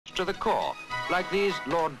to the core, like these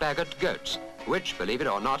Lord Bagot goats, which, believe it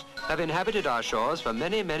or not, have inhabited our shores for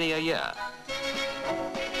many, many a year.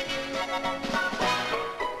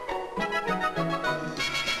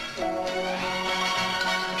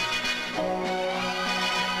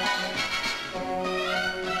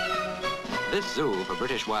 This zoo for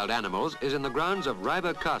British wild animals is in the grounds of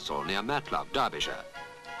Ryber Castle near Matlock, Derbyshire.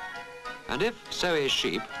 And if Soay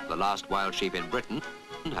sheep, the last wild sheep in Britain,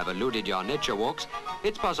 have eluded your nature walks,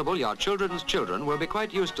 it's possible your children's children will be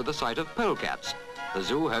quite used to the sight of polecats. The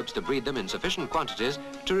zoo hopes to breed them in sufficient quantities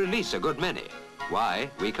to release a good many. Why,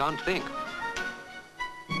 we can't think.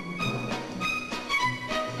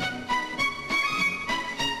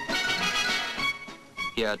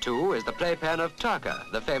 Here too is the playpen of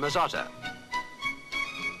Tarka, the famous otter.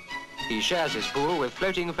 He shares his pool with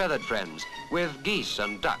floating feathered friends, with geese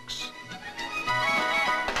and ducks,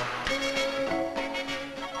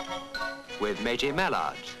 with matey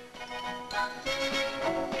mallards,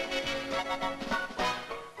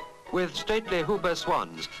 with stately hooper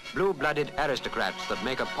swans, blue-blooded aristocrats that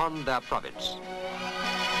make a pond their province.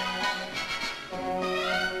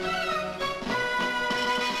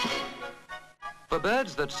 For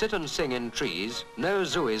birds that sit and sing in trees, no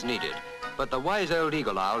zoo is needed, but the wise old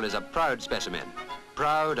eagle owl is a proud specimen,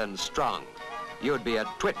 proud and strong. You'd be a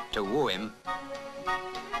twit to woo him.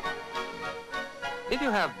 If you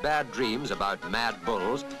have bad dreams about mad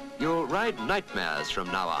bulls, you'll ride nightmares from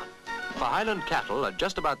now on. For Highland cattle are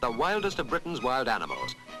just about the wildest of Britain's wild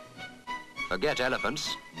animals. Forget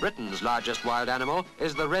elephants, Britain's largest wild animal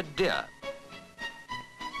is the red deer.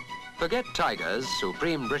 Forget tigers,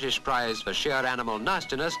 supreme British prize for sheer animal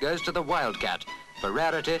nastiness goes to the wildcat, for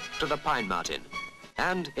rarity to the pine marten.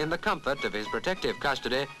 And in the comfort of his protective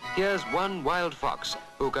custody, here's one wild fox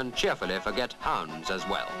who can cheerfully forget hounds as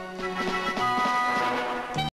well.